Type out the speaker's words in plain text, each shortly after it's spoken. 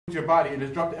your body and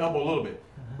just drop the elbow a little bit.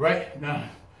 Right? Now,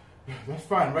 that's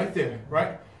fine right there.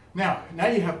 Right? Now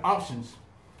you have options.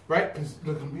 Right? Because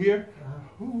look from here.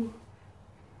 Ooh.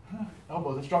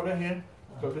 Elbow. Let's drop that hand.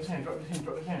 Drop this hand. Drop this hand.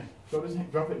 Drop this hand. Drop this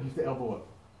hand. Drop it and lift the elbow up.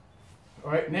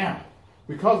 All right? Now,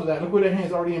 because of that, look where that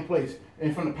hand's already in place.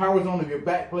 And from the power zone of your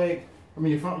back leg,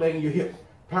 your front leg and your hip.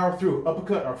 Power through.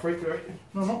 Uppercut or straight through.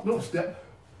 No, don't step.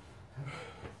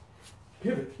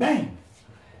 Pivot. Bang.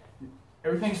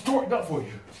 Everything's torqued up for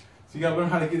you. So you got to learn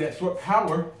how to get that short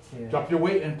power. Yeah. Drop your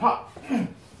weight and pop. And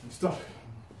stuff.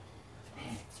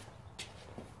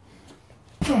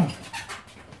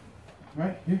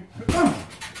 Right here.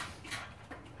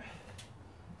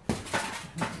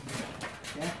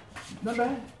 Yeah. Not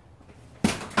bad.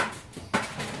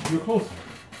 You're closer.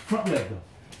 Front leg though.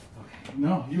 Okay.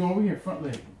 No, you over here. Front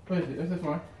leg. That's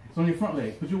fine. It's on your front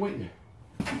leg. Put your weight there.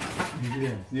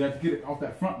 Yeah. So you have to get it off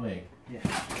that front leg. Yeah.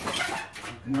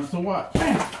 Now so watch.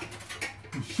 Bam.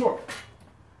 You're short.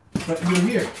 But you're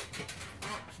here.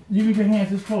 You leave your hands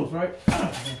this close, right?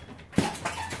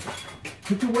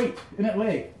 Put your weight in that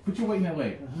leg. Put your weight in that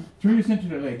leg. Turn your center to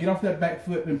that leg. Get off that back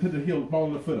foot and put the heel, ball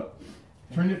of the foot up.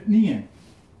 Turn your knee in.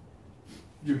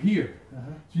 You're here. So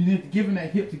you need to give in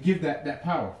that hip to give that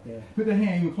power. Yeah. Put the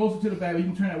hand even closer to the back. You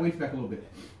can turn that waist back a little bit.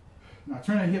 Now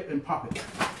turn that hip and pop it.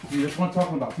 See, that's what I'm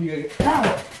talking about. So you gotta get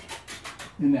power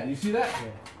in that. You see that?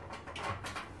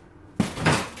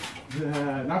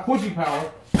 Yeah. Not pushing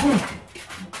power.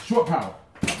 Short power.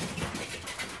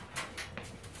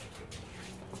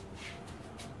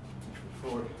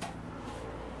 Forward.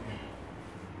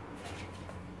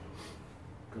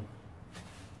 Go.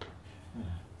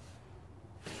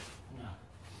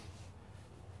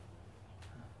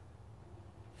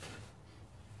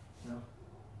 No.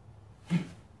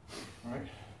 All right.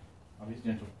 I'll be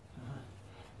gentle.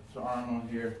 Put your arm on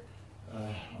here.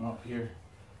 I'm up here.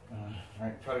 All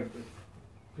right. Try to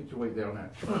put your weight down on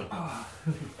that.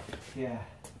 Yeah.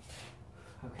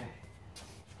 Okay.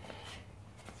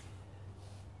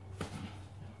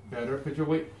 Better. Put your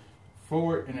weight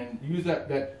forward and then use that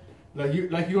like you're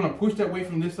gonna push that weight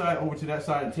from this side over to that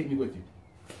side and take me with you.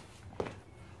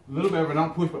 A little bit, but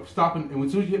don't push, but stopping. And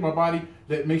as soon as you hit my body,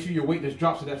 make sure your weight just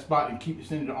drops to that spot and keep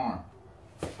extending the arm.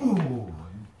 Ooh,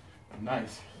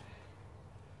 nice.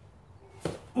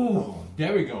 Ooh,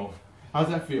 there we go. How's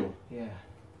that feel? Yeah.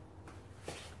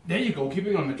 There you go. Keep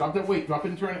it on. Drop that weight. Drop it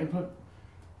and turn it and put.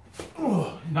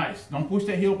 Oh, nice. Don't push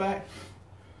that heel back.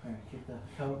 All right, keep the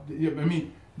toe. Yeah,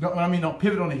 don't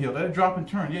pivot on the heel. Let it drop and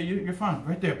turn. Yeah, you're fine.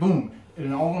 Right there. Boom.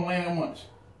 And all gonna land at once.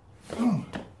 Boom.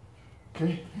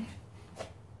 Okay.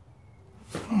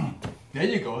 There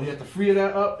you go. You have to free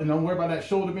that up and don't worry about that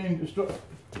shoulder being destroyed.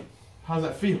 How's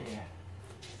that feel? Yeah.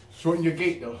 Shorten your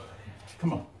gait though.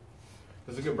 Come on.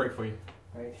 That's a good break for you.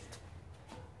 Right.